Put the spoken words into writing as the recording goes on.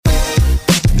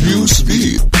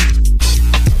Newsbeat.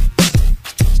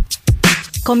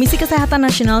 Komisi Kesehatan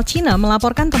Nasional China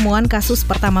melaporkan temuan kasus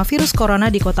pertama virus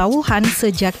corona di kota Wuhan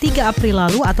sejak 3 April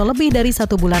lalu atau lebih dari 1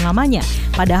 bulan lamanya.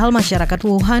 Padahal masyarakat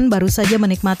Wuhan baru saja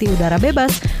menikmati udara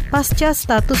bebas pasca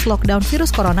status lockdown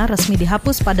virus corona resmi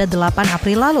dihapus pada 8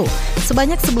 April lalu.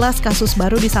 Sebanyak 11 kasus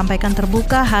baru disampaikan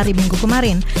terbuka hari Minggu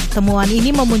kemarin. Temuan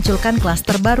ini memunculkan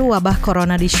klaster baru wabah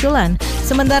corona di Shulan,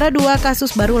 sementara 2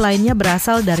 kasus baru lainnya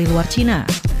berasal dari luar China.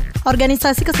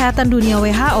 Organisasi Kesehatan Dunia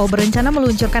WHO berencana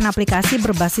meluncurkan aplikasi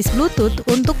berbasis Bluetooth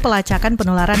untuk pelacakan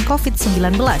penularan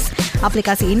COVID-19.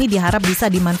 Aplikasi ini diharap bisa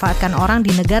dimanfaatkan orang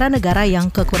di negara-negara yang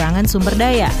kekurangan sumber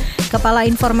daya. Kepala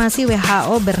Informasi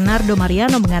WHO Bernardo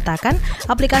Mariano mengatakan,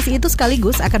 aplikasi itu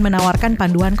sekaligus akan menawarkan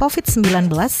panduan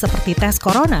COVID-19 seperti tes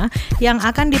corona yang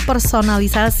akan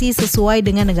dipersonalisasi sesuai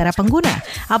dengan negara pengguna.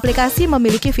 Aplikasi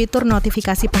memiliki fitur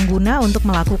notifikasi pengguna untuk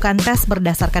melakukan tes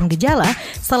berdasarkan gejala,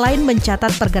 selain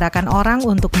mencatat pergerakan orang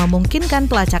untuk memungkinkan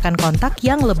pelacakan kontak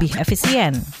yang lebih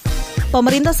efisien.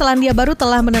 Pemerintah Selandia Baru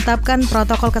telah menetapkan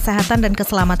protokol kesehatan dan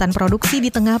keselamatan produksi di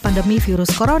tengah pandemi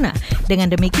virus corona. Dengan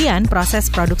demikian,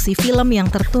 proses produksi film yang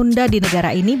tertunda di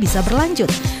negara ini bisa berlanjut.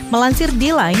 Melansir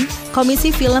D-Line,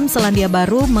 Komisi Film Selandia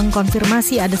Baru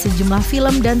mengkonfirmasi ada sejumlah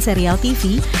film dan serial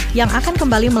TV yang akan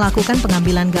kembali melakukan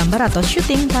pengambilan gambar atau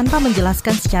syuting tanpa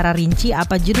menjelaskan secara rinci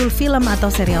apa judul film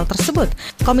atau serial tersebut.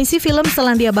 Komisi Film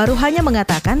Selandia Baru hanya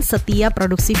mengatakan setiap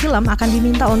produksi film akan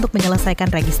diminta untuk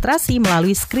menyelesaikan registrasi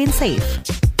melalui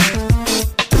ScreenSafe.